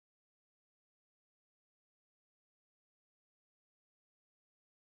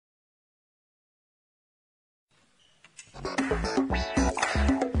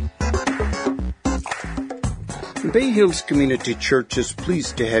Bay Hills Community Church is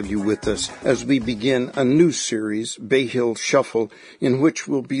pleased to have you with us as we begin a new series, Bay Hill Shuffle, in which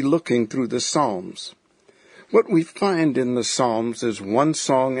we'll be looking through the Psalms. What we find in the Psalms is one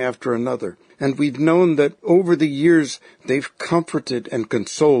song after another, and we've known that over the years they've comforted and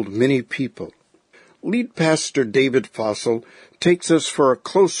consoled many people. Lead Pastor David Fossil takes us for a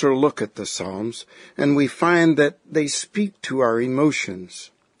closer look at the Psalms, and we find that they speak to our emotions.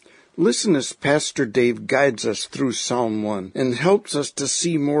 Listen as Pastor Dave guides us through Psalm 1 and helps us to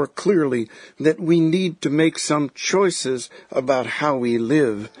see more clearly that we need to make some choices about how we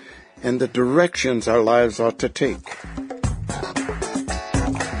live and the directions our lives ought to take.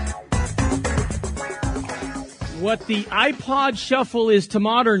 What the iPod Shuffle is to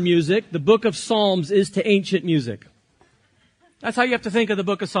modern music, the Book of Psalms is to ancient music. That's how you have to think of the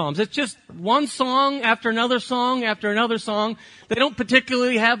Book of Psalms. It's just one song after another song after another song. They don't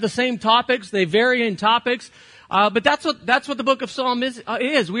particularly have the same topics. They vary in topics. But that's what the Book of Psalms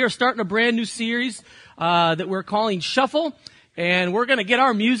is. We are starting a brand new series that we're calling Shuffle. And we're going to get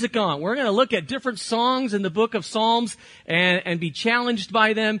our music on. We're going to look at different songs in the Book of Psalms and be challenged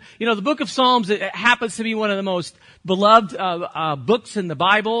by them. You know, the Book of Psalms, it happens to be one of the most beloved books in the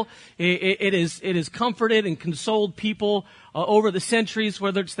Bible. It is comforted and consoled people over the centuries,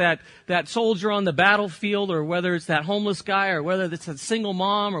 whether it's that soldier on the battlefield, or whether it's that homeless guy, or whether it's a single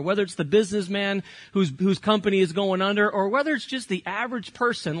mom, or whether it's the businessman whose company is going under, or whether it's just the average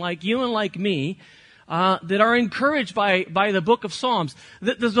person like you and like me, that are encouraged by the Book of Psalms.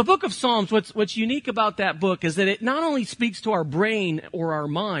 The Book of Psalms, what's unique about that book is that it not only speaks to our brain or our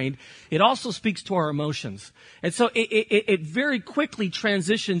mind, it also speaks to our emotions. And so it very quickly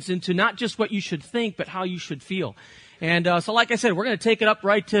transitions into not just what you should think, but how you should feel. And so like I said, we're going to take it up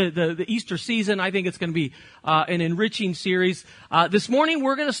right to the Easter season. I think it's going to be an enriching series. This morning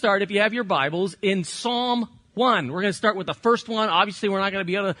we're going to start, if you have your Bibles, in Psalm 1. We're going to start with the first one. Obviously, we're not going to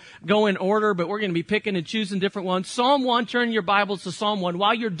be able to go in order, but we're going to be picking and choosing different ones. Psalm 1, turn your Bibles to Psalm 1.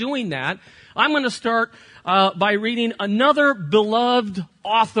 While you're doing that, I'm going to start by reading another beloved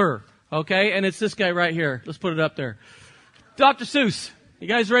author, okay? And it's this guy right here. Let's put it up there. Dr. Seuss. You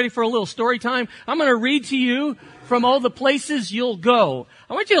guys ready for a little story time? I'm going to read to you from All the Places You'll Go.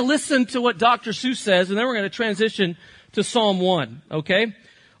 I want you to listen to what Dr. Seuss says, and then we're going to transition to Psalm 1, okay?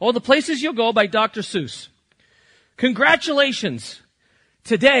 All the Places You'll Go by Dr. Seuss. Congratulations.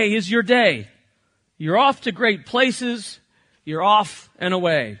 Today is your day. You're off to great places. You're off and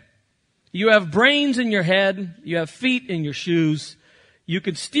away. You have brains in your head. You have feet in your shoes. You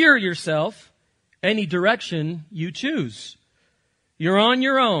can steer yourself any direction you choose. You're on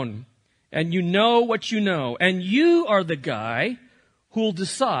your own, and you know what you know, and you are the guy who'll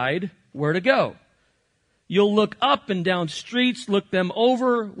decide where to go. You'll look up and down streets, look them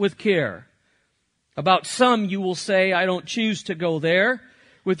over with care. About some you will say, I don't choose to go there.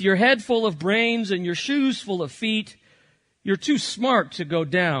 With your head full of brains and your shoes full of feet, you're too smart to go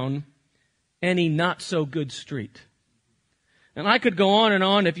down any not-so-good street. And I could go on and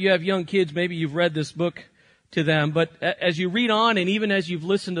on. If you have young kids, maybe you've read this book to them. But as you read on, and even as you've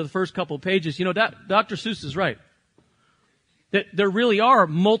listened to the first couple of pages, you know, Dr. Seuss is right. That there really are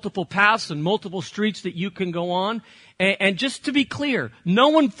multiple paths and multiple streets that you can go on. And just to be clear, no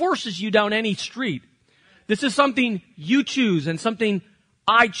one forces you down any street. This is something you choose and something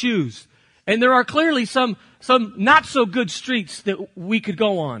I choose. And there are clearly some not so good streets that we could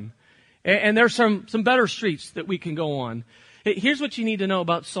go on. And there's some better streets that we can go on. Here's what you need to know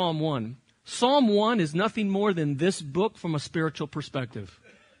about Psalm 1. Psalm 1 is nothing more than this book from a spiritual perspective.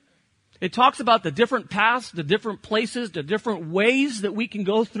 It talks about the different paths, the different places, the different ways that we can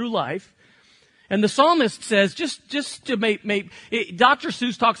go through life. And the psalmist says, just to make Dr.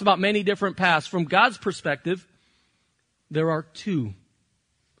 Seuss talks about many different paths. From God's perspective, there are two.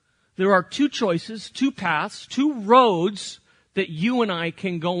 There are two choices, two paths, two roads that you and I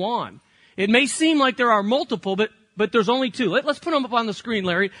can go on. It may seem like there are multiple, but there's only two. Let's put them up on the screen,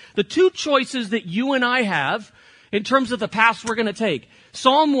 Larry. The two choices that you and I have in terms of the paths we're going to take.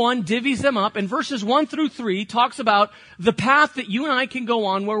 Psalm 1 divvies them up, and verses 1 through 3 talks about the path that you and I can go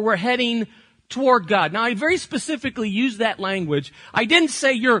on where we're heading toward God. Now, I very specifically use that language. I didn't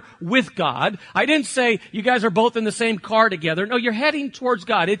say you're with God. I didn't say you guys are both in the same car together. No, you're heading towards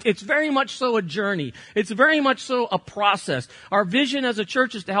God. It's very much so a journey. It's very much so a process. Our vision as a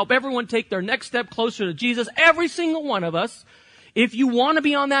church is to help everyone take their next step closer to Jesus. Every single one of us. If you want to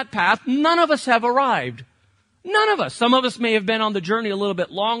be on that path, none of us have arrived. None of us. Some of us may have been on the journey a little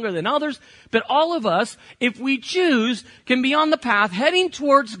bit longer than others, but all of us, if we choose, can be on the path heading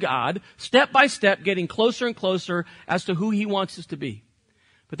towards God, step by step, getting closer and closer as to who He wants us to be.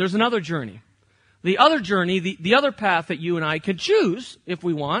 But there's another journey. The other journey, the other path that you and I can choose, if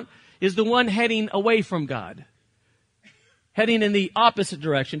we want, is the one heading away from God. Heading in the opposite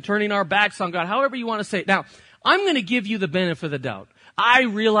direction, turning our backs on God, however you want to say it. Now, I'm going to give you the benefit of the doubt. I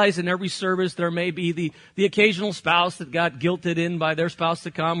realize in every service there may be the occasional spouse that got guilted in by their spouse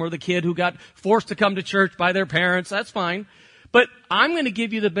to come, or the kid who got forced to come to church by their parents. That's fine. But I'm going to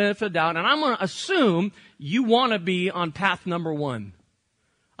give you the benefit of the doubt, and I'm going to assume you want to be on path number one.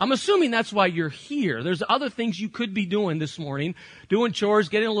 I'm assuming that's why you're here. There's other things you could be doing this morning, doing chores,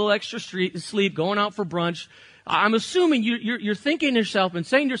 getting a little extra sleep, going out for brunch. I'm assuming you're thinking to yourself and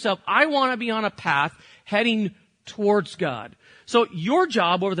saying to yourself, I want to be on a path heading towards God. So your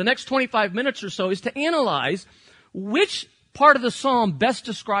job over the next 25 minutes or so is to analyze which part of the psalm best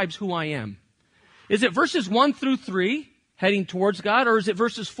describes who I am. Is it verses 1 through 3, heading towards God, or is it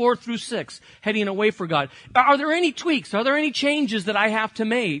verses 4 through 6, heading away from God? Are there any tweaks? Are there any changes that I have to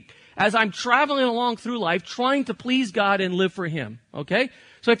make as I'm traveling along through life, trying to please God and live for Him? Okay?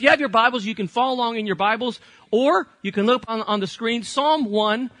 So if you have your Bibles, you can follow along in your Bibles, or you can look on the screen. Psalm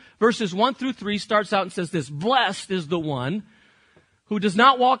 1, verses 1 through 3 starts out and says this: Blessed is the one who does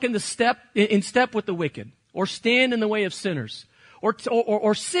not walk in step with the wicked, or stand in the way of sinners,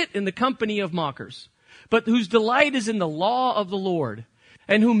 or sit in the company of mockers, but whose delight is in the law of the Lord,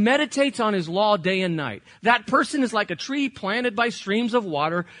 and who meditates on His law day and night. That person is like a tree planted by streams of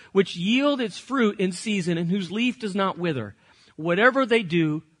water, which yield its fruit in season, and whose leaf does not wither. Whatever they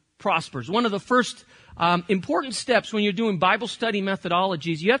do prospers. One of the first important steps when you're doing Bible study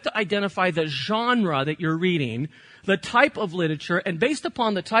methodologies, you have to identify the genre that you're reading, the type of literature, and based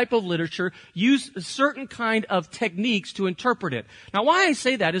upon the type of literature, use a certain kind of techniques to interpret it. Now, why I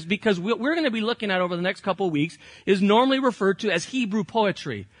say that is because what we're going to be looking at over the next couple of weeks is normally referred to as Hebrew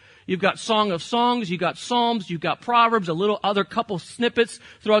poetry. You've got Song of Songs, you've got Psalms, you've got Proverbs, a little other couple snippets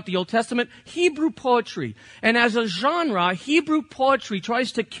throughout the Old Testament. Hebrew poetry. And as a genre, Hebrew poetry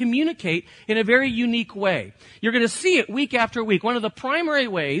tries to communicate in a very unique way. You're going to see it week after week. One of the primary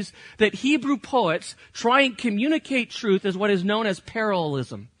ways that Hebrew poets try and communicate truth is what is known as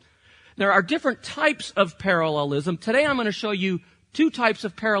parallelism. There are different types of parallelism. Today I'm going to show you two types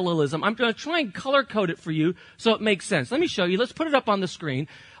of parallelism. I'm going to try and color code it for you so it makes sense. Let me show you. Let's put it up on the screen.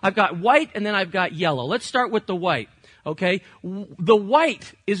 I've got white and then I've got yellow. Let's start with the white. Okay? The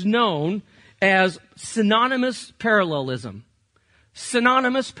white is known as synonymous parallelism.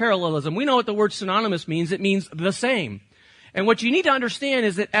 Synonymous parallelism. We know what the word synonymous means. It means the same. And what you need to understand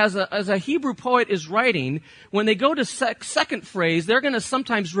is that as a Hebrew poet is writing, when they go to second phrase, they're going to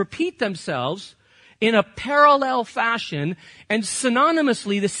sometimes repeat themselves in a parallel fashion and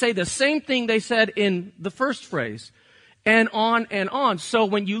synonymously to say the same thing they said in the first phrase. And on and on. So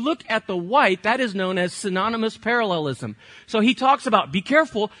when you look at the white, that is known as synonymous parallelism. So he talks about, be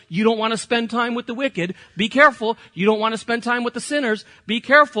careful, you don't want to spend time with the wicked. Be careful, you don't want to spend time with the sinners. Be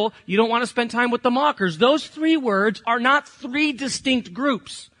careful, you don't want to spend time with the mockers. Those three words are not three distinct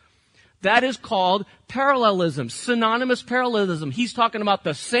groups. That is called parallelism, synonymous parallelism. He's talking about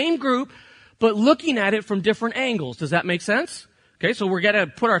the same group, but looking at it from different angles. Does that make sense? Okay, so we're going to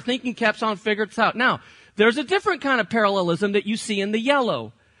put our thinking caps on, figure this out. Now, there's a different kind of parallelism that you see in the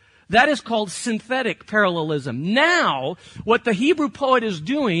yellow. That is called synthetic parallelism. Now, what the Hebrew poet is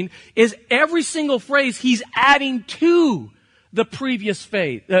doing is every single phrase he's adding to the previous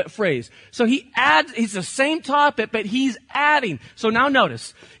phrase. So he adds, it's the same topic, but he's adding. So now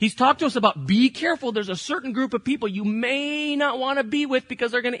notice, he's talked to us about be careful. There's a certain group of people you may not want to be with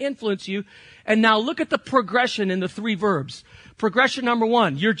because they're going to influence you. And now look at the progression in the three verbs. Progression number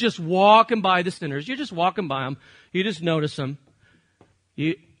 1, you're just walking by the sinners. You're just walking by them. You just notice them.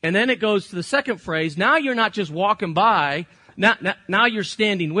 And then it goes to the second phrase. Now you're not just walking by. Now you're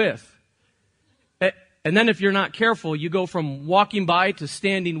standing with. And then if you're not careful, you go from walking by to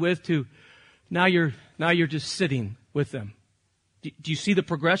standing with to now you're just sitting with them. Do you see the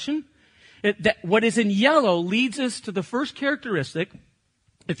progression? What is in yellow leads us to the first characteristic,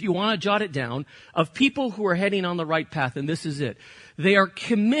 if you want to jot it down, of people who are heading on the right path, and this is it. They are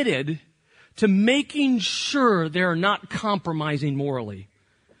committed to making sure they're not compromising morally.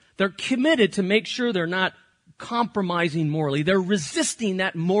 They're committed to make sure they're not compromising morally. They're resisting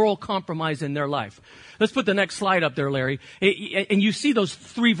that moral compromise in their life. Let's put the next slide up there, Larry. And you see those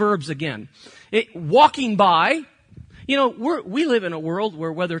three verbs again. Walking by. we live in a world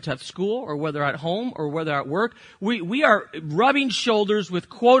where whether it's at school or whether at home or whether at work, we are rubbing shoulders with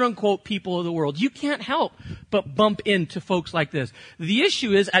quote unquote people of the world. You can't help but bump into folks like this. The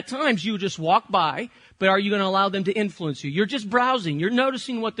issue is at times you just walk by, but are you going to allow them to influence you? You're just browsing. You're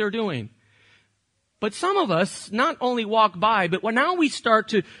noticing what they're doing. But some of us not only walk by, but now we start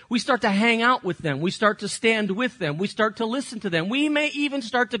to hang out with them. We start to stand with them. We start to listen to them. We may even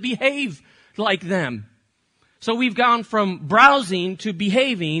start to behave like them. So we've gone from browsing to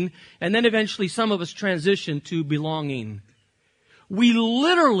behaving, and then eventually some of us transition to belonging. We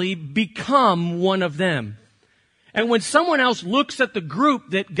literally become one of them. And when someone else looks at the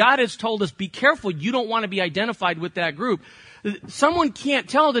group that God has told us, be careful, you don't want to be identified with that group. Someone can't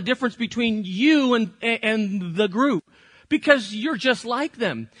tell the difference between you and the group because you're just like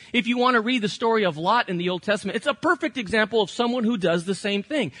them. If you want to read the story of Lot in the Old Testament, it's a perfect example of someone who does the same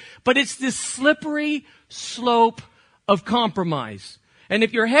thing. But it's this slippery slope of compromise. And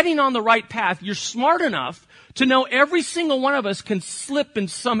if you're heading on the right path, you're smart enough to know every single one of us can slip in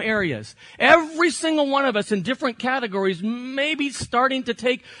some areas. Every single one of us in different categories may be starting to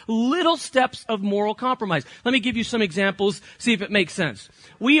take little steps of moral compromise. Let me give you some examples, see if it makes sense.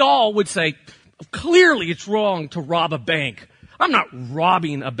 We all would say, clearly it's wrong to rob a bank. I'm not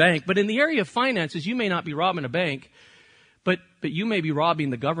robbing a bank, but in the area of finances, you may not be robbing a bank, but you may be robbing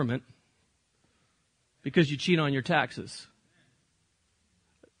the government because you cheat on your taxes.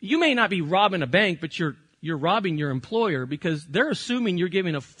 You may not be robbing a bank, but you're robbing your employer because they're assuming you're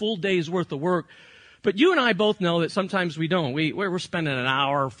giving a full day's worth of work. But you and I both know that sometimes we don't. We're spending an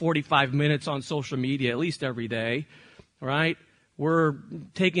hour, 45 minutes on social media, at least every day, right? We're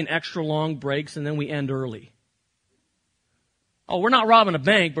taking extra long breaks and then we end early. Oh, we're not robbing a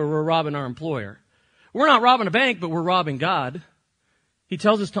bank, but we're robbing our employer. We're not robbing a bank, but we're robbing God. He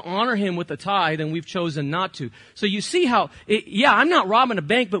tells us to honor him with the tithe, and we've chosen not to. So you see how, I'm not robbing a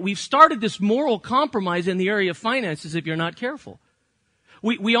bank, but we've started this moral compromise in the area of finances if you're not careful.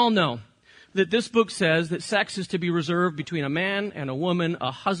 We all know that this book says that sex is to be reserved between a man and a woman,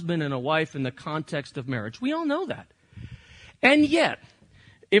 a husband and a wife in the context of marriage. We all know that. And yet,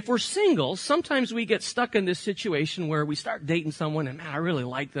 if we're single, sometimes we get stuck in this situation where we start dating someone and, man, I really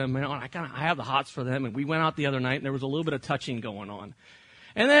like them, and I have the hots for them, and we went out the other night and there was a little bit of touching going on.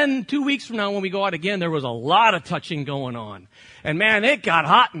 And then 2 weeks from now when we go out again, there was a lot of touching going on. And man, it got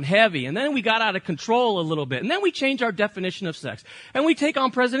hot and heavy. And then we got out of control a little bit. And then we change our definition of sex. And we take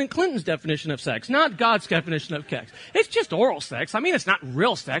on President Clinton's definition of sex, not God's definition of sex. It's just oral sex. I mean, it's not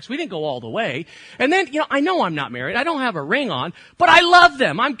real sex. We didn't go all the way. And then, I know I'm not married. I don't have a ring on, but I love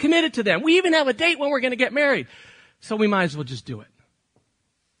them. I'm committed to them. We even have a date when we're going to get married. So we might as well just do it.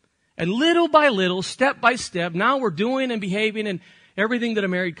 And little by little, step by step, now we're doing and behaving and everything that a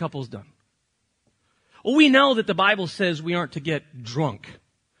married couple's done. Well, we know that the Bible says we aren't to get drunk.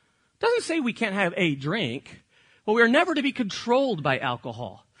 It doesn't say we can't have a drink, but we are never to be controlled by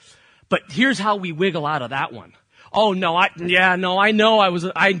alcohol. But here's how we wiggle out of that one. Oh, no, I know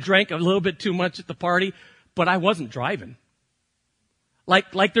I drank a little bit too much at the party, but I wasn't driving.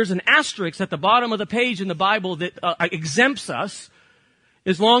 Like there's an asterisk at the bottom of the page in the Bible that exempts us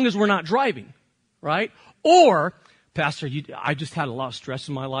as long as we're not driving, right? Or, Pastor, I just had a lot of stress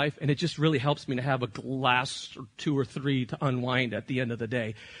in my life, and it just really helps me to have a glass or 2 or 3 to unwind at the end of the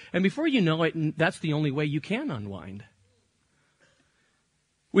day. And before you know it, that's the only way you can unwind.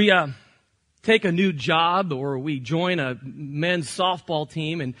 We take a new job or we join a men's softball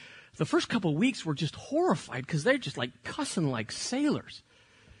team, and the first couple of weeks we're just horrified because they're just like cussing like sailors.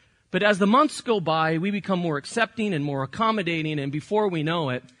 But as the months go by, we become more accepting and more accommodating, and before we know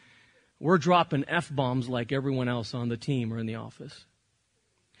it, we're dropping F-bombs like everyone else on the team or in the office.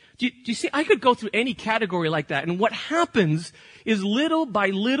 Do you see? I could go through any category like that. And what happens is little by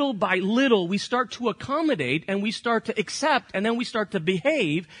little by little, we start to accommodate and we start to accept and then we start to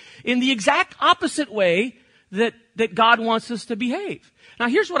behave in the exact opposite way that God wants us to behave. Now,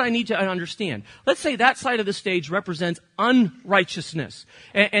 here's what I need to understand. Let's say that side of the stage represents unrighteousness,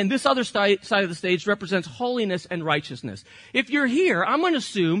 and this other side of the stage represents holiness and righteousness. If you're here, I'm going to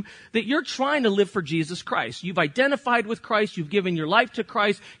assume that you're trying to live for Jesus Christ. You've identified with Christ. You've given your life to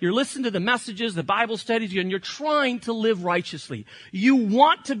Christ. You're listening to the messages, the Bible studies, and you're trying to live righteously. You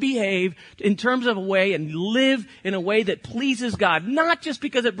want to behave in terms of a way and live in a way that pleases God, not just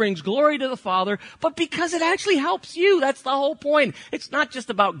because it brings glory to the Father, but because it actually helps you. That's the whole point. It's not just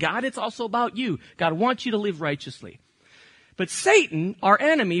about God, it's also about you. God wants you to live righteously. But Satan, our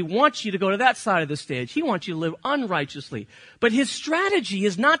enemy, wants you to go to that side of the stage. He wants you to live unrighteously. But his strategy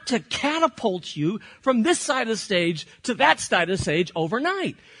is not to catapult you from this side of the stage to that side of the stage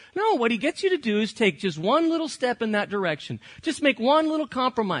overnight. No, what he gets you to do is take just one little step in that direction. Just make one little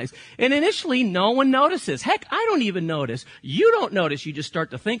compromise. And initially, no one notices. Heck, I don't even notice. You don't notice. You just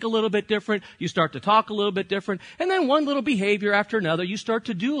start to think a little bit different. You start to talk a little bit different. And then one little behavior after another, you start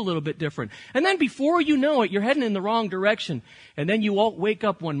to do a little bit different. And then before you know it, you're heading in the wrong direction. And then you all wake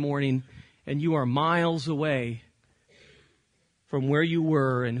up one morning and you are miles away from where you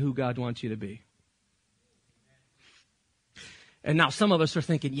were and who God wants you to be. And now some of us are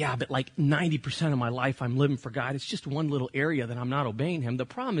thinking, yeah, but like 90% of my life I'm living for God. It's just one little area that I'm not obeying Him. The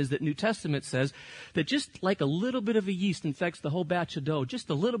problem is that New Testament says that just like a little bit of a yeast infects the whole batch of dough, just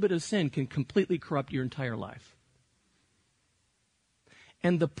a little bit of sin can completely corrupt your entire life.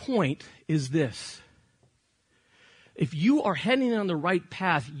 And the point is this. If you are heading on the right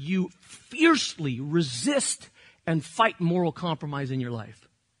path, you fiercely resist and fight moral compromise in your life.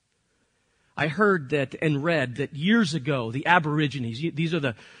 I heard that and read that years ago, the Aborigines, these are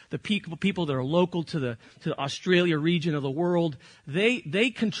the people that are local to the Australia region of the world,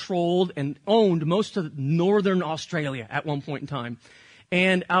 they controlled and owned most of northern Australia at one point in time.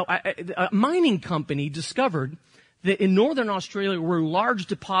 And a mining company discovered that in northern Australia were large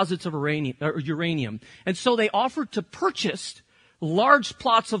deposits of uranium. And so they offered to purchase large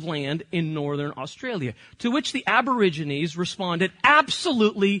plots of land in northern Australia, to which the Aborigines responded,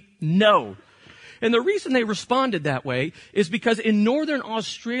 absolutely no. And the reason they responded that way is because in northern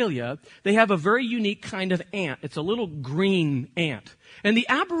Australia, they have a very unique kind of ant. It's a little green ant. And the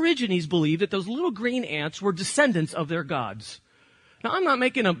Aborigines believed that those little green ants were descendants of their gods. Now, I'm not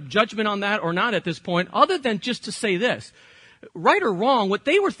making a judgment on that or not at this point, other than just to say this. Right or wrong, what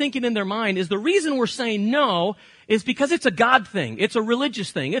they were thinking in their mind is the reason we're saying no is because it's a God thing. It's a religious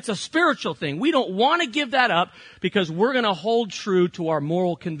thing. It's a spiritual thing. We don't want to give that up because we're going to hold true to our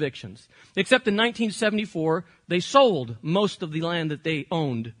moral convictions. Except in 1974, they sold most of the land that they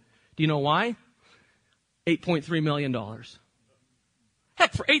owned. Do you know why? $8.3 million.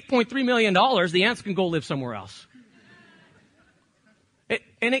 Heck, for $8.3 million, the ants can go live somewhere else.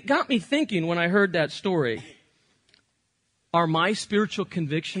 And it got me thinking when I heard that story. Are my spiritual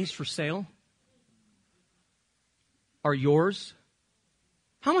convictions for sale? Are yours?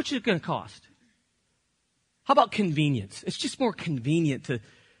 How much is it going to cost? How about convenience? It's just more convenient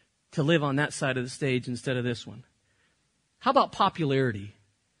to live on that side of the stage instead of this one. How about popularity?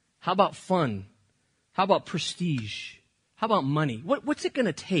 How about fun? How about prestige? How about money? What's it going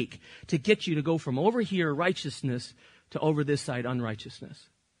to take to get you to go from over here righteousness to over this side unrighteousness?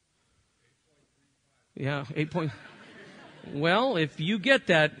 Yeah, 8. Well, if you get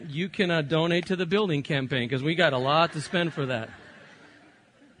that, you can donate to the building campaign because we got a lot to spend for that.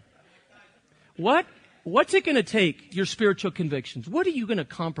 What's it going to take, your spiritual convictions? What are you going to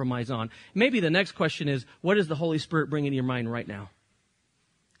compromise on? Maybe the next question is, what is the Holy Spirit bringing to your mind right now?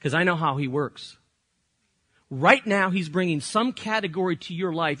 Because I know how He works. Right now, He's bringing some category to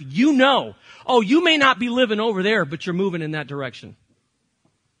your life. You know, you may not be living over there, but you're moving in that direction.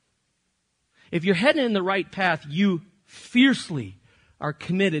 If you're heading in the right path, you fiercely are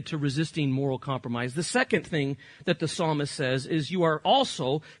committed to resisting moral compromise. The second thing that the psalmist says is you are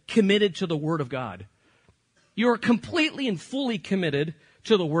also committed to the Word of God. You are completely and fully committed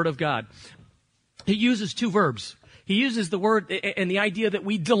to the Word of God. He uses two verbs. He uses the word and the idea that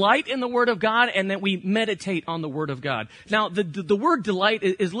we delight in the Word of God and that we meditate on the Word of God. Now, the word delight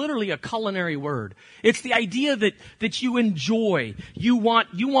is literally a culinary word. It's the idea that you enjoy. You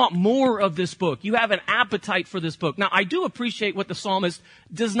want more of this book. You have an appetite for this book. Now, I do appreciate what the psalmist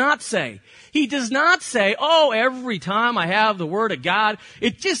does not say. He does not say, every time I have the Word of God,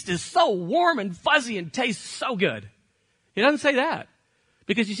 it just is so warm and fuzzy and tastes so good. He doesn't say that.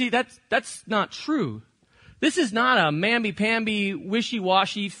 Because you see, that's not true. This is not a mamby-pamby,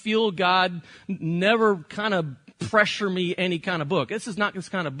 wishy-washy, feel God, never kind of pressure me any kind of book. This is not this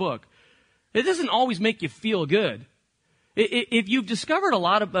kind of book. It doesn't always make you feel good. If you've discovered a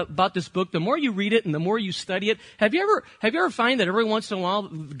lot about this book, the more you read it and the more you study it, have you ever find that every once in a while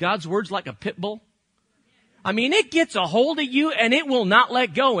God's Word's like a pit bull? I mean, it gets a hold of you and it will not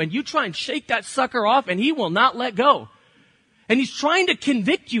let go. And you try and shake that sucker off and He will not let go. And He's trying to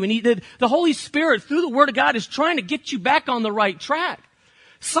convict you. And the Holy Spirit, through the Word of God, is trying to get you back on the right track.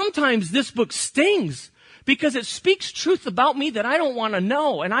 Sometimes this book stings because it speaks truth about me that I don't want to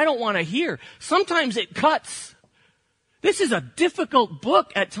know and I don't want to hear. Sometimes it cuts. This is a difficult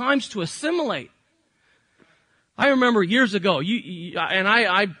book at times to assimilate. I remember years ago,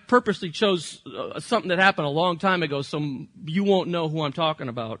 I purposely chose something that happened a long time ago, so you won't know who I'm talking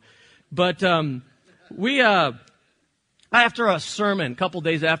about. But after a sermon, a couple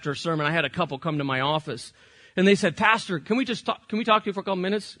days after a sermon, I had a couple come to my office, and they said, "Pastor, can we talk to you for a couple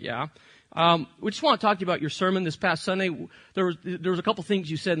minutes?" Yeah. We just want to talk to you about your sermon this past Sunday. There was a couple things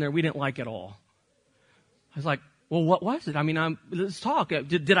you said in there we didn't like at all. I was like, well, what was it? I mean, let's talk.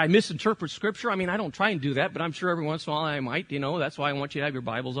 Did I misinterpret Scripture? I mean, I don't try and do that, but I'm sure every once in a while I might, That's why I want you to have your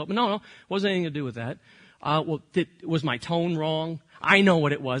Bibles open. No, it wasn't anything to do with that. Was my tone wrong? I know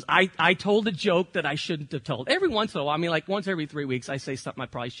what it was. I told a joke that I shouldn't have told. Every once in a while, I mean, like once every 3 weeks, I say something I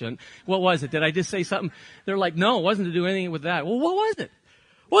probably shouldn't. What was it? Did I just say something? They're like, no, it wasn't to do anything with that. Well, what was it?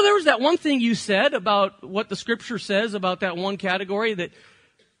 Well, there was that one thing you said about what the Scripture says about that one category that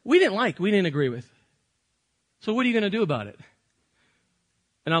we didn't like, we didn't agree with. So what are you going to do about it?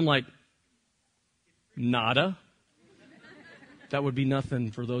 And I'm like, nada. That would be nothing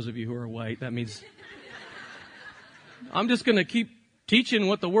for those of you who are white. That means I'm just going to keep teaching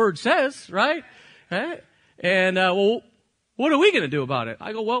what the Word says, right? And, well, what are we going to do about it?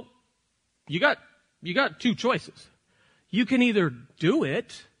 I go, well, you got two choices. You can either do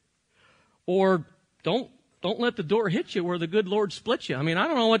it or don't let the door hit you where the good Lord splits you. I mean, I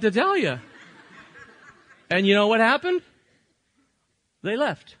don't know what to tell you. And you know what happened? They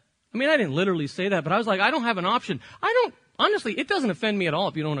left. I mean, I didn't literally say that, but I was like, I don't have an option. Honestly, it doesn't offend me at all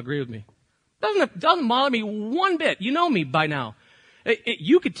if you don't agree with me. It doesn't bother me one bit. You know me by now.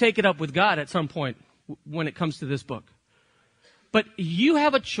 You could take it up with God at some point when it comes to this book. But you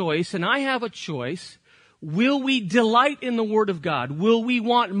have a choice and I have a choice. Will we delight in the Word of God? Will we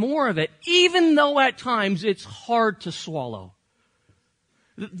want more of it, even though at times it's hard to swallow?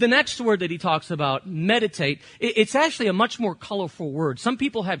 The next word that he talks about, meditate, it's actually a much more colorful word. Some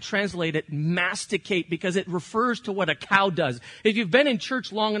people have translated masticate because it refers to what a cow does. If you've been in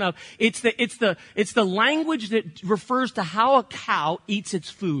church long enough, it's the language that refers to how a cow eats its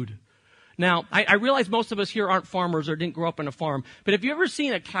food. Now, I realize most of us here aren't farmers or didn't grow up on a farm, but have you ever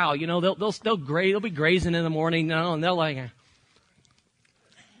seen a cow? They'll be grazing in the morning, and they'll like. Have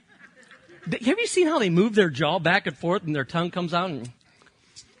you seen how they move their jaw back and forth and their tongue comes out?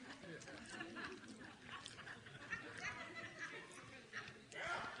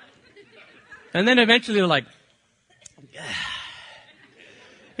 And then eventually they're like,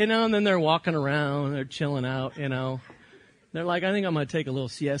 and then they're walking around, they're chilling out, They're like, I think I'm going to take a little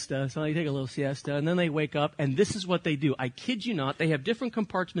siesta. So they take a little siesta, and then they wake up, and this is what they do. I kid you not. They have different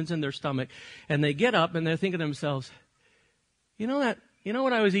compartments in their stomach, and they get up, and they're thinking to themselves, you know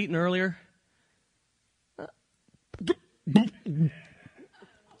what I was eating earlier?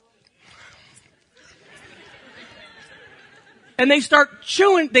 And they start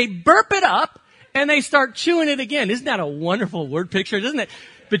chewing, they burp it up, and they start chewing it again. Isn't that a wonderful word picture, isn't it?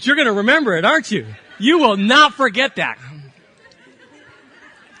 But you're going to remember it, aren't you? You will not forget that.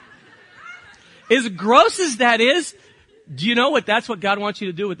 As gross as that is, do you know that's what God wants you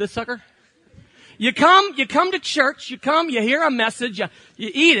to do with this sucker? You come to church, you hear a message, you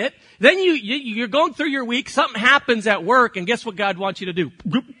eat it, then you're going through your week, something happens at work, and guess what God wants you to do?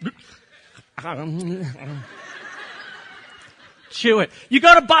 Chew it. You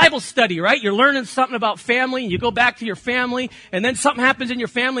go to Bible study, right? You're learning something about family, and you go back to your family, and then something happens in your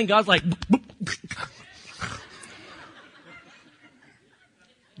family, and God's like,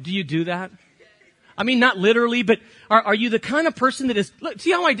 do you do that? I mean, not literally, but are you the kind of person that is, look,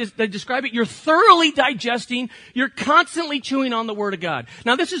 see how I describe it? You're thoroughly digesting. You're constantly chewing on the Word of God.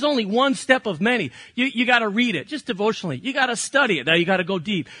 Now, this is only one step of many. You gotta read it, just devotionally. You gotta study it. Now, you gotta go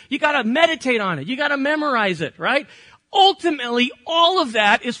deep. You gotta meditate on it. You gotta memorize it, right? Ultimately, all of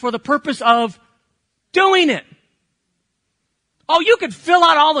that is for the purpose of doing it. Oh, you could fill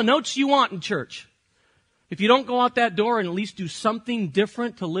out all the notes you want in church. If you don't go out that door and at least do something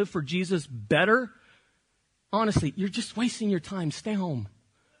different to live for Jesus better, honestly, you're just wasting your time. Stay home.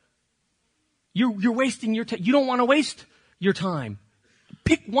 You're wasting your time. You don't want to waste your time.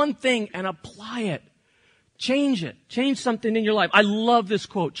 Pick one thing and apply it. Change it. Change something in your life. I love this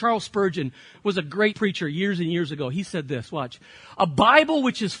quote. Charles Spurgeon was a great preacher years and years ago. He said this, watch. A Bible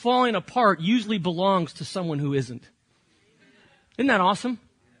which is falling apart usually belongs to someone who isn't. Isn't that awesome?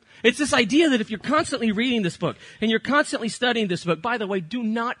 It's this idea that if you're constantly reading this book and you're constantly studying this book, by the way, do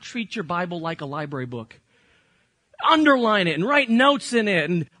not treat your Bible like a library book. Underline it and write notes in it.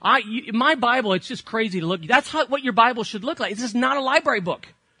 And my Bible, it's just crazy to look. That's what your Bible should look like. This is not a library book,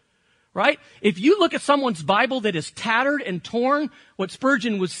 right? If you look at someone's Bible that is tattered and torn, what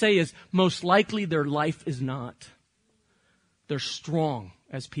Spurgeon would say is most likely their life is not. They're strong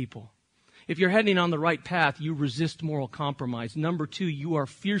as people. if you're heading on the right path, you resist moral compromise. Number 2, you are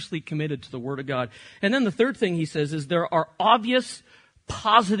fiercely committed to the Word of God. And then the third thing he says is there are obvious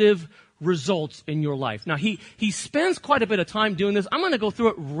positive results in your life. Now, he spends quite a bit of time doing this. I'm going to go through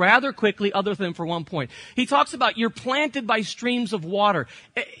it rather quickly, other than for one point. He talks about you're planted by streams of water.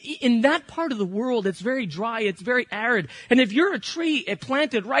 In that part of the world, it's very dry, it's very arid. And if you're a tree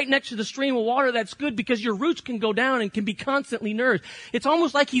planted right next to the stream of water, that's good because your roots can go down and can be constantly nourished. It's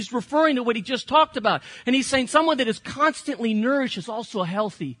almost like he's referring to what he just talked about. And he's saying someone that is constantly nourished is also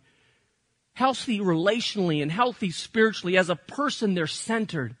healthy. Healthy relationally and healthy spiritually. As a person, they're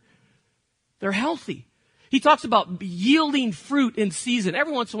centered. They're healthy. He talks about yielding fruit in season.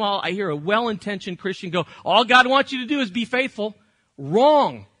 Every once in a while, I hear a well-intentioned Christian go, all God wants you to do is be faithful.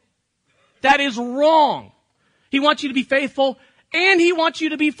 Wrong. That is wrong. He wants you to be faithful, and He wants you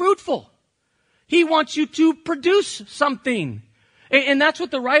to be fruitful. He wants you to produce something. And that's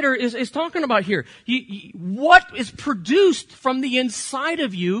what the writer is talking about here. What is produced from the inside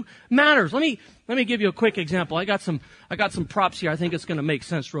of you matters. Let me give you a quick example. I got some props here. I think it's going to make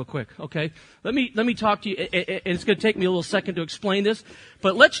sense real quick. Okay. Let me talk to you. And it's going to take me a little second to explain this.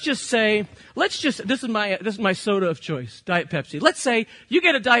 But this is my soda of choice, Diet Pepsi. Let's say you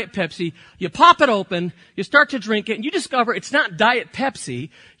get a Diet Pepsi, you pop it open, you start to drink it, and you discover it's not Diet Pepsi.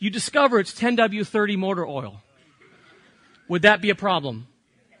 You discover it's 10W30 motor oil. Would that be a problem?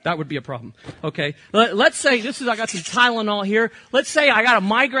 That would be a problem. Okay. Let's say I got some Tylenol here. Let's say I got a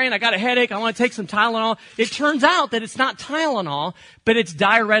migraine, I got a headache, I want to take some Tylenol. It turns out that it's not Tylenol, but it's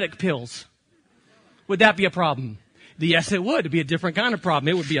diuretic pills. Would that be a problem? Yes, it would. It'd be a different kind of problem.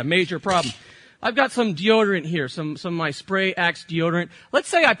 It would be a major problem. I've got some deodorant here, some of my Spray Axe deodorant. Let's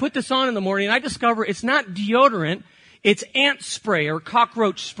say I put this on in the morning and I discover it's not deodorant, it's ant spray or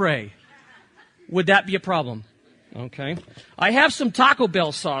cockroach spray. Would that be a problem? Okay. I have some Taco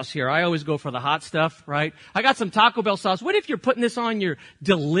Bell sauce here. I always go for the hot stuff, right? I got some Taco Bell sauce. What if you're putting this on your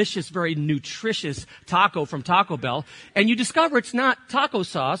delicious, very nutritious taco from Taco Bell and you discover it's not taco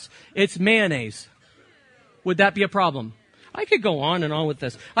sauce, it's mayonnaise? Would that be a problem? I could go on and on with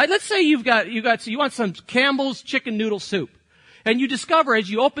this. Let's say you want some Campbell's chicken noodle soup and you discover as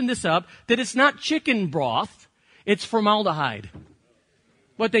you open this up that it's not chicken broth, it's formaldehyde.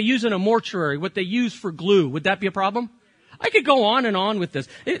 What they use in a mortuary, what they use for glue. Would that be a problem? I could go on and on with this.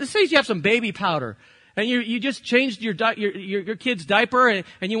 It says you have some baby powder and you just changed your kid's diaper and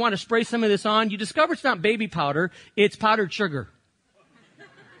you want to spray some of this on. You discover it's not baby powder, it's powdered sugar.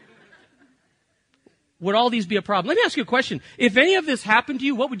 Would all these be a problem? Let me ask you a question. If any of this happened to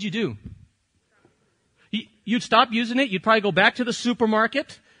you, what would you do? You'd stop using it. You'd probably go back to the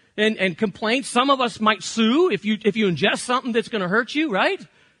supermarket and complain. Some of us might sue if you ingest something that's going to hurt you, right?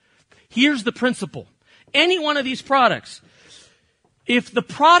 Here's the principle. Any one of these products, if the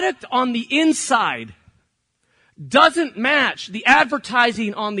product on the inside doesn't match the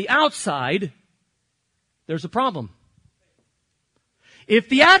advertising on the outside, there's a problem. If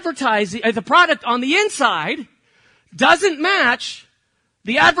the product on the inside doesn't match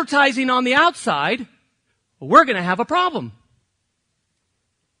the advertising on the outside, we're going to have a problem.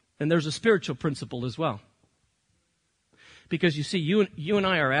 And there's a spiritual principle as well. Because you see, you and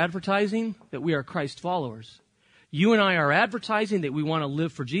I are advertising that we are Christ followers. You and I are advertising that we want to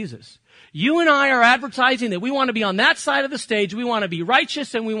live for Jesus. You and I are advertising that we want to be on that side of the stage, we want to be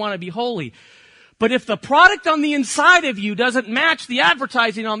righteous and we want to be holy. But if the product on the inside of you doesn't match the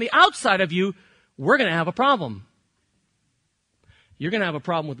advertising on the outside of you, we're going to have a problem. You're going to have a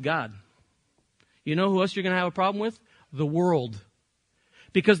problem with God. You know who else you're going to have a problem with? The world.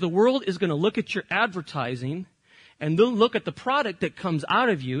 Because the world is going to look at your advertising and they'll look at the product that comes out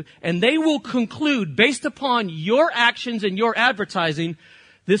of you and they will conclude based upon your actions and your advertising,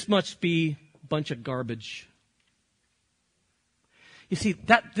 this must be a bunch of garbage. You see,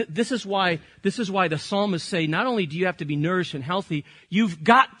 this is why the psalmists say not only do you have to be nourished and healthy, you've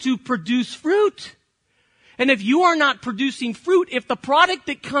got to produce fruit. And if you are not producing fruit, if the product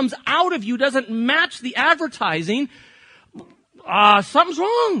that comes out of you doesn't match the advertising, something's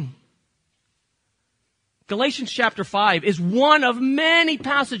wrong. Galatians chapter 5 is one of many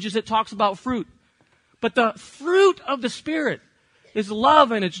passages that talks about fruit. But the fruit of the Spirit is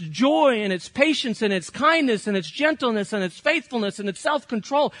love and it's joy and it's patience and it's kindness and it's gentleness and it's faithfulness and it's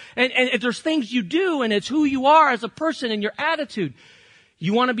self-control. And there's things you do and it's who you are as a person and your attitude.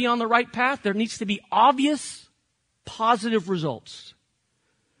 You want to be on the right path? There needs to be obvious, positive results.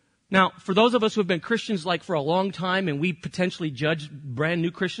 Now, for those of us who have been Christians like for a long time and we potentially judge brand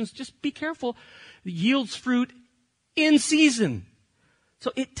new Christians, just be careful. It yields fruit in season.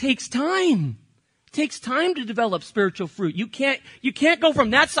 So it takes time. It takes time to develop spiritual fruit. You can't go from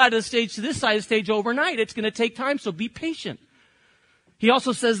that side of the stage to this side of the stage overnight. It's going to take time, so be patient. He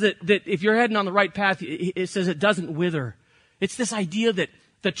also says that if you're heading on the right path, it says it doesn't wither. It's this idea that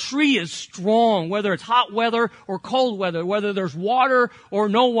the tree is strong, whether it's hot weather or cold weather, whether there's water or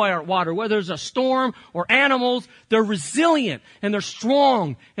no water, whether there's a storm or animals, they're resilient and they're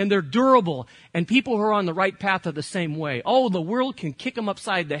strong and they're durable. And people who are on the right path are the same way. Oh, the world can kick them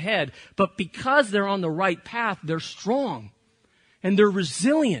upside the head, but because they're on the right path, they're strong and they're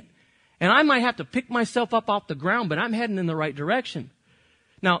resilient. And I might have to pick myself up off the ground, but I'm heading in the right direction.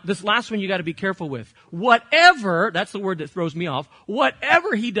 Now, this last one you got to be careful with. Whatever, that's the word that throws me off,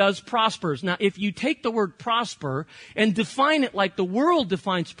 whatever he does prospers. Now, if you take the word prosper and define it like the world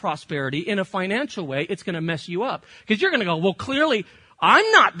defines prosperity in a financial way, it's going to mess you up. Because you're going to go, well, clearly, I'm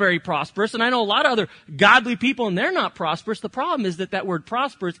not very prosperous, and I know a lot of other godly people, and they're not prosperous. The problem is that word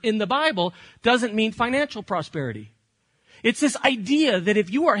prosperous in the Bible doesn't mean financial prosperity. It's this idea that if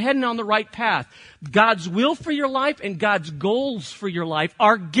you are heading on the right path, God's will for your life and God's goals for your life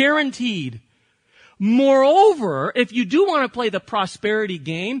are guaranteed. Moreover, if you do want to play the prosperity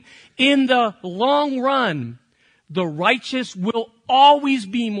game, in the long run, the righteous will always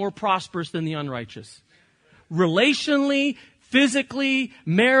be more prosperous than the unrighteous. Relationally, physically,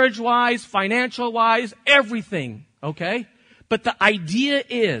 marriage-wise, financial-wise, everything, okay? But the idea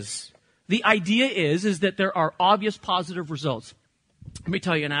is that there are obvious positive results. Let me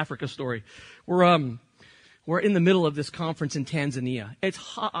tell you an Africa story. We're in the middle of this conference in Tanzania. It's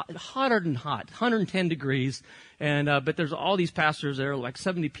hotter than hot, 110 degrees. But there's all these pastors there, like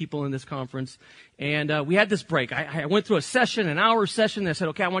 70 people in this conference. And we had this break. I went through an hour session. And I said,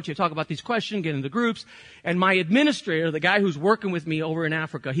 okay, I want you to talk about these questions, get into groups. And my administrator, the guy who's working with me over in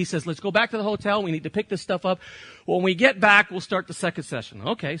Africa, he says, let's go back to the hotel. We need to pick this stuff up. When we get back, we'll start the second session.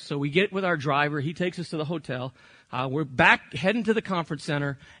 Okay, so we get with our driver. He takes us to the hotel. We're back heading to the conference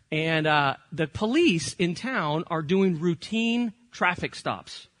center. And the police in town are doing routine traffic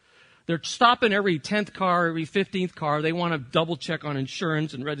stops. They're stopping every 10th car, every 15th car. They want to double check on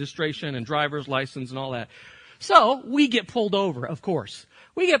insurance and registration and driver's license and all that. So we get pulled over, of course.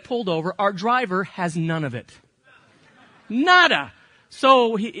 We get pulled over. Our driver has none of it. Nada.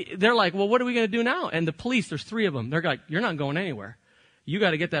 So they're like, well, what are we going to do now? And the police, there's 3 of them. They're like, you're not going anywhere. You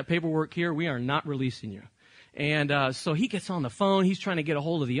got to get that paperwork here. We are not releasing you. And so he gets on the phone. He's trying to get a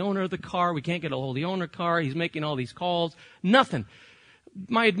hold of the owner of the car. We can't get a hold of the owner of the car. He's making all these calls. Nothing.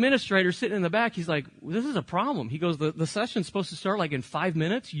 My administrator sitting in the back, he's like, well, this is a problem. He goes, the session's supposed to start like in 5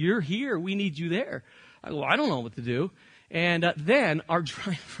 minutes. You're here. We need you there. I go, I don't know what to do. And then our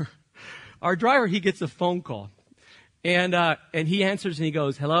driver, he gets a phone call. And he answers and he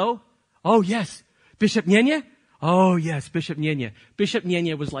goes, hello? Oh, yes. Bishop Nyenye? Oh, yes, Bishop Nyenye. Bishop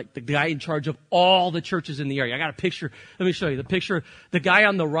Nyenye was like the guy in charge of all the churches in the area. I got a picture. Let me show you the picture. The guy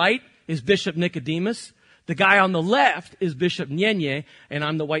on the right is Bishop Nicodemus. The guy on the left is Bishop Nyenye, and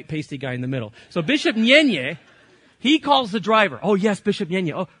I'm the white pasty guy in the middle. So Bishop Nyenye, he calls the driver. Oh, yes, Bishop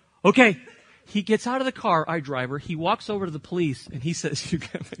Nyenye. Oh, okay. He gets out of the car, our driver. He walks over to the police, and he says,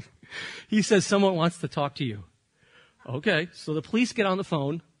 someone wants to talk to you. Okay. So the police get on the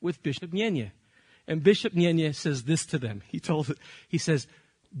phone with Bishop Nyenye. And Bishop Nyenye says this to them. He says,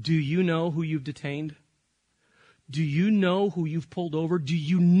 do you know who you've detained? Do you know who you've pulled over? Do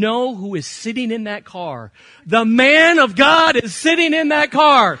you know who is sitting in that car? The man of God is sitting in that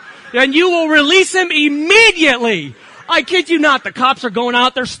car. And you will release him immediately. I kid you not. The cops are going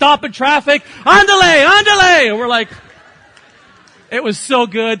out there stopping traffic. Andale, andale. And we're like, it was so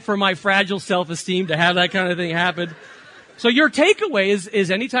good for my fragile self-esteem to have that kind of thing happen. So your takeaway is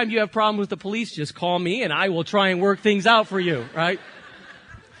anytime you have problems with the police, just call me and I will try and work things out for you, right?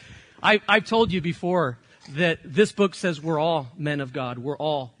 I've told you before that this book says we're all men of God. We're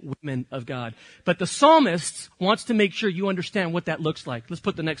all women of God. But the psalmist wants to make sure you understand what that looks like. Let's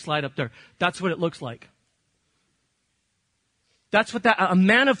put the next slide up there. That's what it looks like. That's what a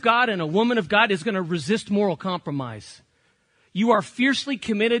man of God and a woman of God is going to resist moral compromise. You are fiercely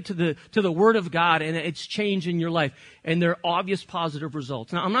committed to the Word of God, and it's changing your life. And there are obvious positive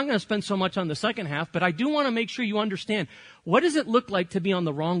results. Now, I'm not going to spend so much on the second half, but I do want to make sure you understand, what does it look like to be on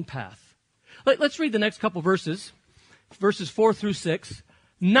the wrong path? Let's read the next couple verses 4 through 6.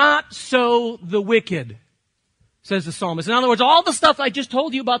 Not so the wicked, says the psalmist. In other words, all the stuff I just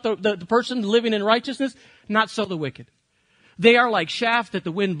told you about the person living in righteousness, not so the wicked. They are like chaff that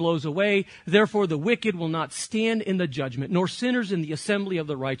the wind blows away. Therefore the wicked will not stand in the judgment, nor sinners in the assembly of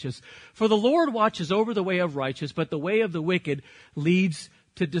the righteous. For the Lord watches over the way of righteous, but the way of the wicked leads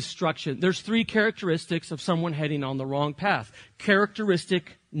to destruction. There's 3 characteristics of someone heading on the wrong path.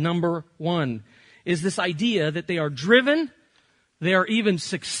 Characteristic number 1 is this idea that they are driven, they are even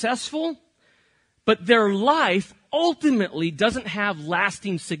successful, but their life ultimately doesn't have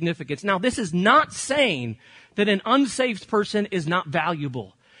lasting significance. Now, this is not saying that an unsaved person is not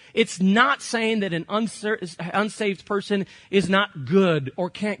valuable. It's not saying that an unsaved person is not good or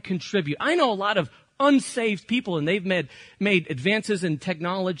can't contribute. I know a lot of unsaved people, and they've made advances in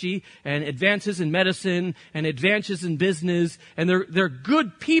technology and advances in medicine and advances in business, and they're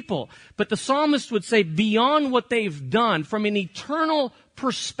good people. But the psalmist would say beyond what they've done, from an eternal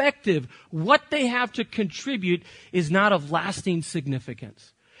perspective, what they have to contribute is not of lasting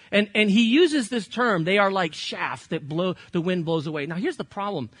significance. And he uses this term, they are like chaff that the wind blows away. Now here's the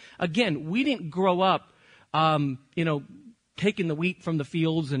problem. Again, we didn't grow up, taking the wheat from the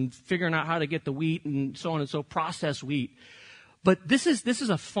fields and figuring out how to get the wheat and so on and so, process wheat. But this is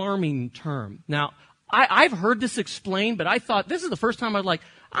a farming term. Now, I've heard this explained, but I thought this is the first time I was like,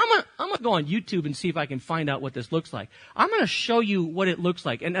 I'm gonna go on YouTube and see if I can find out what this looks like. I'm gonna show you what it looks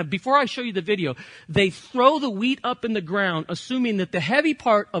like. And before I show you the video, they throw the wheat up in the ground, assuming that the heavy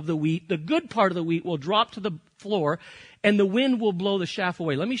part of the wheat, the good part of the wheat, will drop to the floor, and the wind will blow the chaff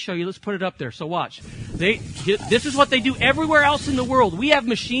away. Let me show you. Let's put it up there. So watch. This is what they do everywhere else in the world. We have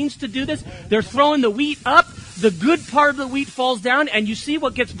machines to do this. They're throwing the wheat up. The good part of the wheat falls down, and you see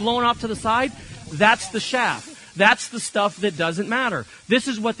what gets blown off to the side? That's the chaff. That's the stuff that doesn't matter. This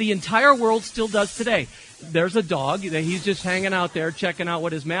is what the entire world still does today. There's a dog. He's just hanging out there checking out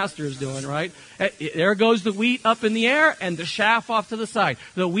what his master is doing, right? There goes the wheat up in the air and the chaff off to the side.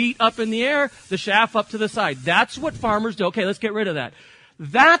 The wheat up in the air, the chaff up to the side. That's what farmers do. Okay, let's get rid of that.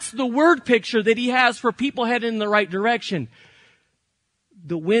 That's the word picture that he has for people heading in the right direction.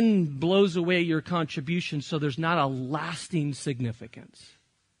 The wind blows away your contribution, so there's not a lasting significance.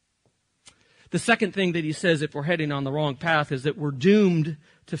 The second thing that he says if we're heading on the wrong path is that we're doomed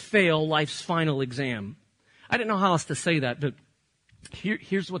to fail life's final exam. I didn't know how else to say that, but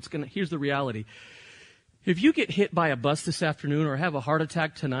here's the reality. If you get hit by a bus this afternoon or have a heart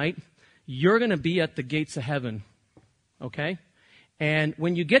attack tonight, you're going to be at the gates of heaven, okay? And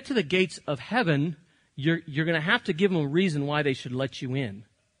when you get to the gates of heaven, you're going to have to give them a reason why they should let you in.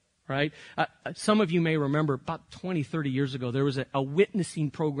 Right? Some of you may remember about 20, 30 years ago, there was a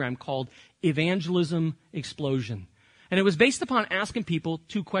witnessing program called Evangelism Explosion. And it was based upon asking people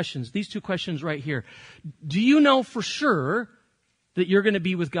two questions. These two questions right here. Do you know for sure that you're going to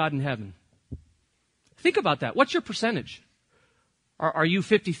be with God in heaven? Think about that. What's your percentage? Are you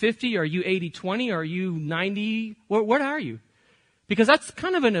 50-50? Are you 80-20? Are you 90? What are you? Because that's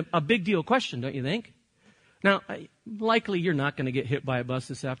kind of a big deal question, don't you think? Now, likely you're not going to get hit by a bus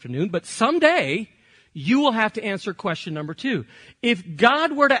this afternoon, but someday you will have to answer question number 2. If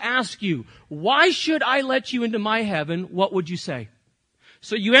God were to ask you, why should I let you into my heaven, what would you say?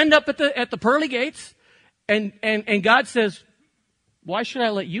 So you end up at the pearly gates, and God says, why should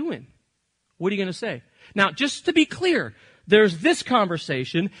I let you in? What are you going to say? Now, just to be clear, there's this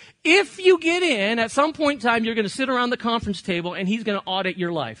conversation. If you get in, at some point in time, you're going to sit around the conference table, and he's going to audit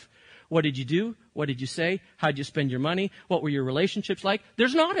your life. What did you do? What did you say? How did you spend your money? What were your relationships like?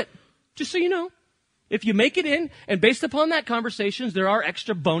 There's an audit, just so you know. If you make it in, and based upon that conversations, there are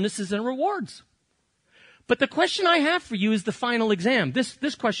extra bonuses and rewards. But the question I have for you is the final exam.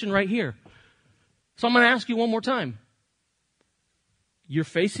 This question right here. So I'm going to ask you one more time. You're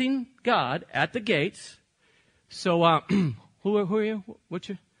facing God at the gates. So who are you?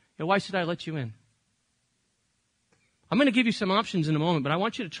 Why should I let you in? I'm going to give you some options in a moment, but I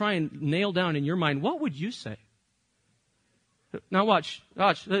want you to try and nail down in your mind, what would you say? Now watch.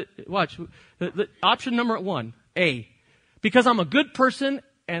 Option number 1, A. Because I'm a good person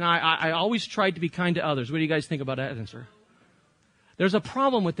and I always tried to be kind to others. What do you guys think about that answer? There's a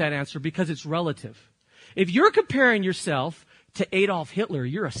problem with that answer because it's relative. If you're comparing yourself to Adolf Hitler,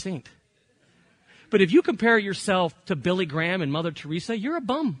 you're a saint. But if you compare yourself to Billy Graham and Mother Teresa, you're a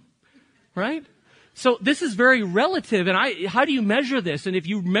bum, right? So this is very relative, and how do you measure this? And if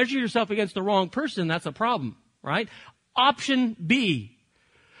you measure yourself against the wrong person, that's a problem, right? Option B,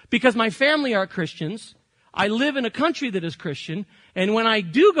 because my family are Christians, I live in a country that is Christian, and when I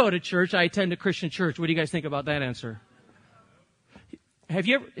do go to church, I attend a Christian church. What do you guys think about that answer? Have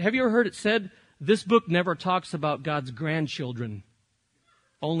you ever heard it said, this book never talks about God's grandchildren,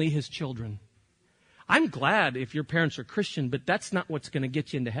 only His children? I'm glad if your parents are Christian, but that's not what's going to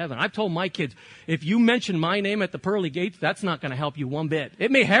get you into heaven. I've told my kids, if you mention my name at the pearly gates, that's not going to help you one bit.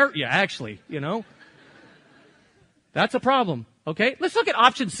 It may hurt you, actually, you know. That's a problem, okay? Let's look at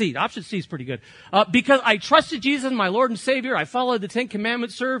option C. Option C is pretty good. Because I trusted Jesus, my Lord and Savior. I followed the 10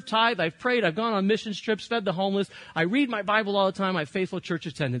 Commandments, served, tithe, I've prayed, I've gone on mission trips, fed the homeless. I read my Bible all the time. I have faithful church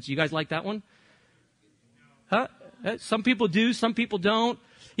attendance. You guys like that one? Huh? Some people do, some people don't.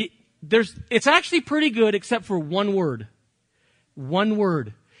 It's actually pretty good except for one word. One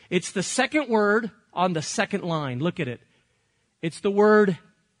word. It's the second word on the second line. Look at it. It's the word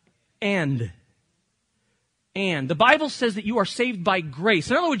and. And. The Bible says that you are saved by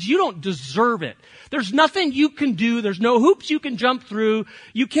grace. In other words, you don't deserve it. There's nothing you can do. There's no hoops you can jump through.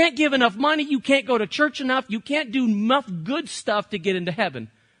 You can't give enough money. You can't go to church enough. You can't do enough good stuff to get into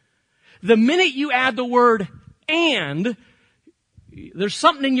heaven. The minute you add the word and, there's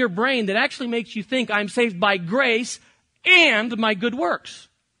something in your brain that actually makes you think I'm saved by grace and my good works.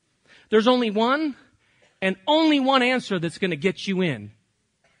 There's only one and only one answer that's going to get you in.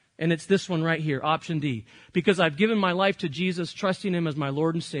 And it's this one right here, option D. Because I've given my life to Jesus, trusting Him as my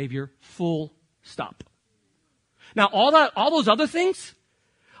Lord and Savior, full stop. Now, all those other things,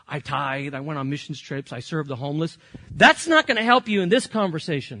 I tithe, I went on missions trips, I served the homeless, that's not going to help you in this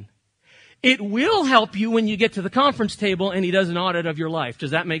conversation. It will help you when you get to the conference table and He does an audit of your life.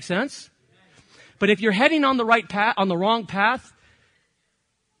 Does that make sense? But if you're heading on the right path, on the wrong path,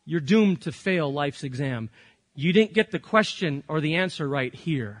 you're doomed to fail life's exam. You didn't get the question or the answer right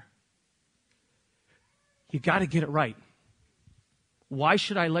here. You got to get it right. Why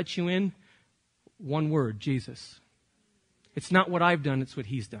should I let you in? One word, Jesus. It's not what I've done, it's what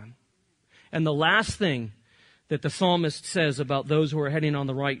He's done. And the last thing that the psalmist says about those who are heading on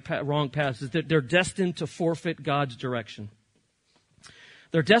the wrong path is that they're destined to forfeit God's direction.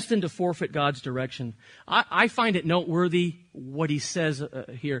 They're destined to forfeit God's direction. I find it noteworthy what he says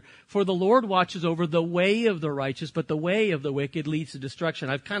here. For the Lord watches over the way of the righteous, but the way of the wicked leads to destruction.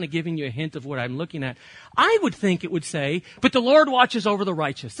 I've kind of given you a hint of what I'm looking at. I would think it would say, but the Lord watches over the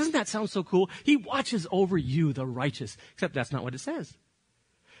righteous. Doesn't that sound so cool? He watches over you, the righteous. Except that's not what it says.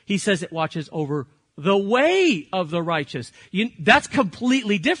 He says it watches over the way of the righteous. That's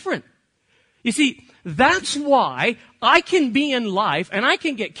completely different. You see, that's why I can be in life and I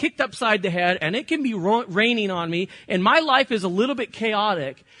can get kicked upside the head and it can be raining on me and my life is a little bit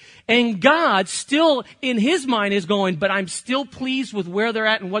chaotic. And God still in His mind is going, but I'm still pleased with where they're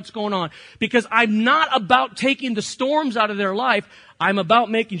at and what's going on. Because I'm not about taking the storms out of their life. I'm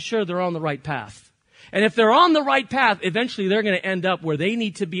about making sure they're on the right path. And if they're on the right path, eventually they're going to end up where they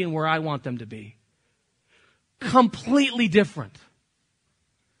need to be and where I want them to be. Completely different.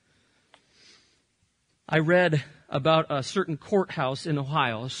 I read about a certain courthouse in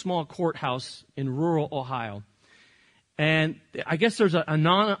Ohio, a small courthouse in rural Ohio. And I guess there's an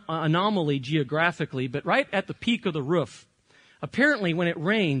anomaly geographically, but right at the peak of the roof, apparently when it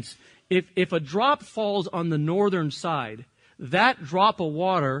rains, if a drop falls on the northern side, that drop of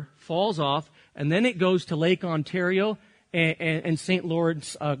water falls off, and then it goes to Lake Ontario and St.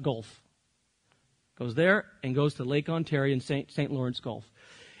 Lawrence Gulf. Goes there and goes to Lake Ontario and St. Lawrence Gulf.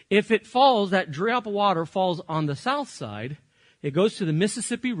 If it falls, that drop of water falls on the south side, it goes to the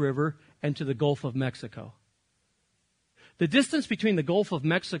Mississippi River and to the Gulf of Mexico. The distance between the Gulf of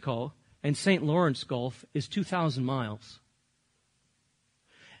Mexico and St. Lawrence Gulf is 2,000 miles.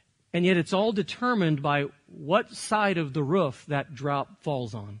 And yet it's all determined by what side of the roof that drop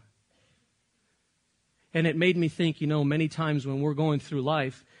falls on. And it made me think, many times when we're going through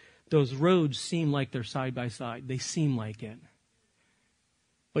life, those roads seem like they're side by side. They seem like it.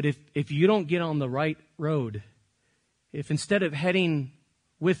 But if you don't get on the right road, if instead of heading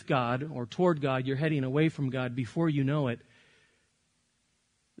with God or toward God, you're heading away from God, before you know it,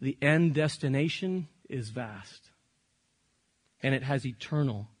 the end destination is vast. And it has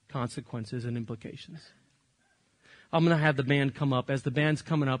eternal consequences and implications. I'm going to have the band come up. As the band's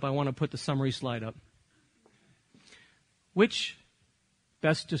coming up, I want to put the summary slide up. Which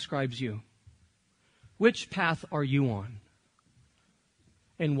best describes you? Which path are you on?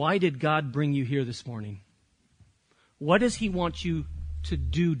 And why did God bring you here this morning? What does He want you to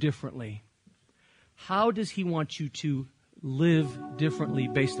do differently? How does He want you to live differently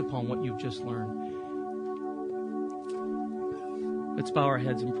based upon what you've just learned? Let's bow our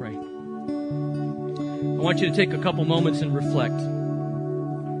heads and pray. I want you to take a couple moments and reflect.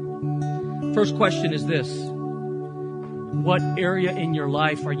 First question is this: what area in your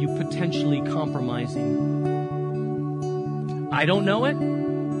life are you potentially compromising? I don't know it.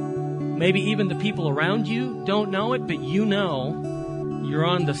 Maybe even the people around you don't know it, but you know you're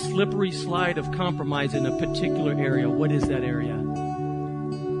on the slippery slide of compromise in a particular area. What is that area?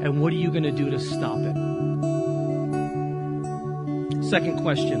 And what are you going to do to stop it? Second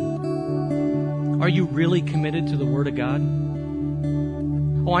question: are you really committed to the Word of God?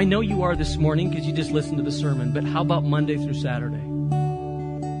 Oh, I know you are this morning because you just listened to the sermon, but how about Monday through Saturday?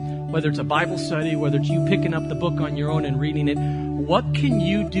 Whether it's a Bible study, whether it's you picking up the book on your own and reading it, what can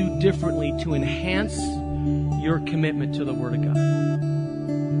you do differently to enhance your commitment to the Word of God.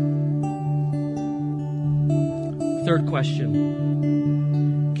 Third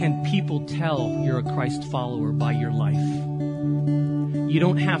question. Can people tell you're a Christ follower by your life? You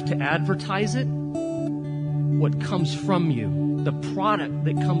don't have to advertise it. What comes from you, the product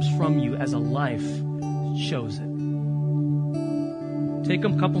that comes from you as a life, shows it. Take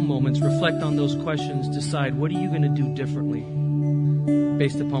a couple moments, reflect on those questions, decide what are you going to do differently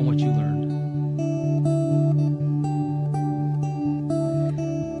based upon what you learned.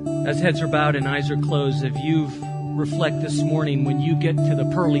 As heads are bowed and eyes are closed, if you've reflect this morning when you get to the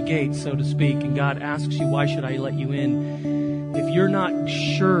pearly gates, so to speak, and God asks you, why should I let you in? If you're not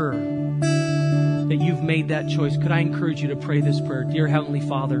sure that you've made that choice, could I encourage you to pray this prayer? Dear Heavenly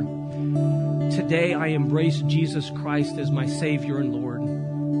Father, today I embrace Jesus Christ as my Savior and Lord.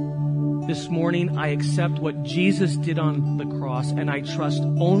 This morning I accept what Jesus did on the cross, and I trust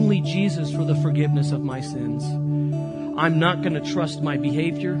only Jesus for the forgiveness of my sins. I'm not going to trust my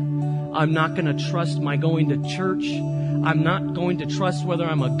behavior. I'm not going to trust my going to church. I'm not going to trust whether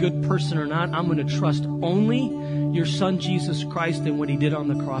I'm a good person or not. I'm going to trust only your Son, Jesus Christ, and what He did on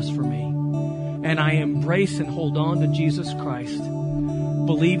the cross for me. And I embrace and hold on to Jesus Christ,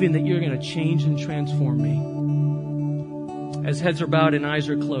 believing that you're going to change and transform me. As heads are bowed and eyes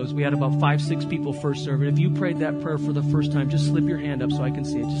are closed, we had about 5-6 people first serve. If you prayed that prayer for the first time, just slip your hand up so I can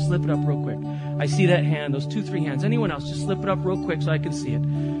see it. Just slip it up real quick. I see that hand, those 2-3 hands. Anyone else, just slip it up real quick so I can see it.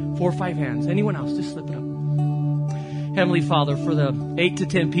 4 or 5 hands. Anyone else, just slip it up. Heavenly Father, for the 8 to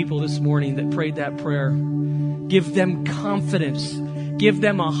 10 people this morning that prayed that prayer, give them confidence. Give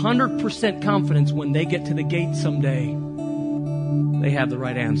them 100% confidence when they get to the gate someday. They have the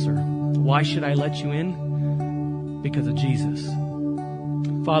right answer. Why should I let you in? Because of Jesus.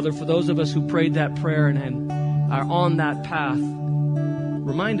 Father, for those of us who prayed that prayer and are on that path,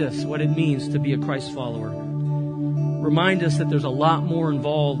 remind us what it means to be a Christ follower. Remind us that there's a lot more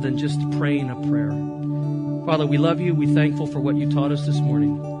involved than just praying a prayer. Father, we love you. We're thankful for what you taught us this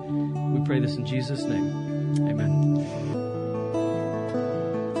morning. We pray this in Jesus' name. Amen.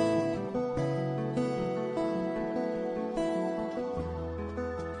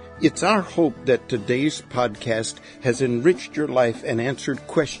 It's our hope that today's podcast has enriched your life and answered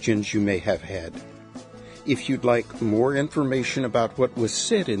questions you may have had. If you'd like more information about what was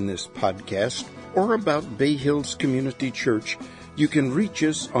said in this podcast or about Bay Hills Community Church, you can reach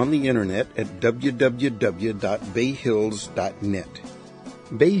us on the internet at www.bayhills.net.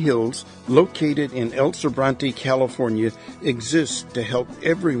 Bay Hills, located in El Sobrante, California, exists to help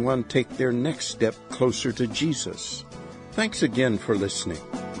everyone take their next step closer to Jesus. Thanks again for listening.